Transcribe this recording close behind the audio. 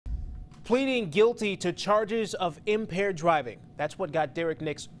Pleading guilty to charges of impaired driving. That's what got Derek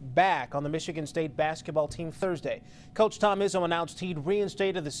Nix back on the Michigan State basketball team Thursday. Coach Tom Izzo announced he'd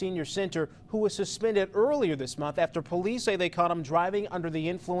reinstated the senior center, who was suspended earlier this month after police say they caught him driving under the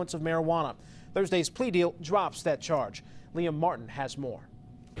influence of marijuana. Thursday's plea deal drops that charge. Liam Martin has more.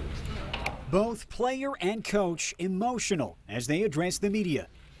 Both player and coach emotional as they address the media.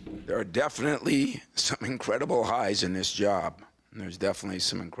 There are definitely some incredible highs in this job. And there's definitely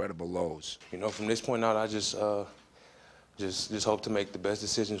some incredible lows. You know, from this point out, I just hope to make the best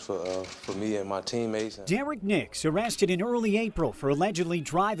decisions for me and my teammates. Derek Nix, arrested in early April for allegedly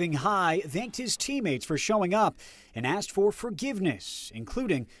driving high, thanked his teammates for showing up and asked for forgiveness,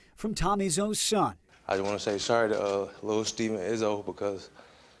 including from Tom Izzo's son. I just want to say sorry to little Steven Izzo because,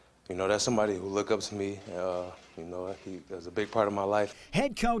 you know, that's somebody who looked up to me. You know, he was a big part of my life.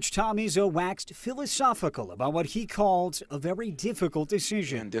 Head coach Tom Izzo waxed philosophical about what he called a very difficult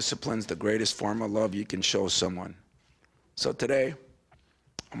decision. And discipline's the greatest form of love you can show someone. So today,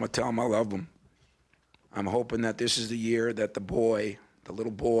 I'm going to tell him I love him. I'm hoping that this is the year that the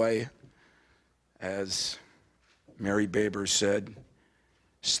little boy, as Mary Baber said,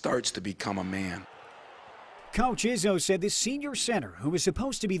 starts to become a man. Coach Izzo said the senior center, who was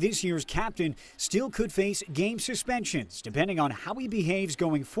supposed to be this year's captain, still could face game suspensions, depending on how he behaves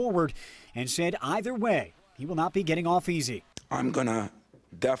going forward, and said either way, he will not be getting off easy. I'm going to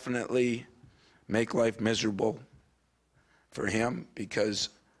definitely make life miserable for him because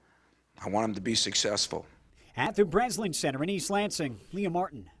I want him to be successful. At the Breslin Center in East Lansing, Liam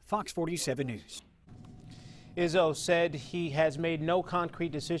Martin, Fox 47 News. Izzo said he has made no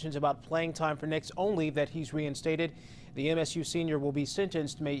concrete decisions about playing time for Nix, only that he's reinstated. The MSU senior will be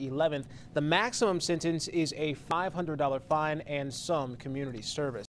sentenced May 11th. The maximum sentence is a $500 fine and some community service.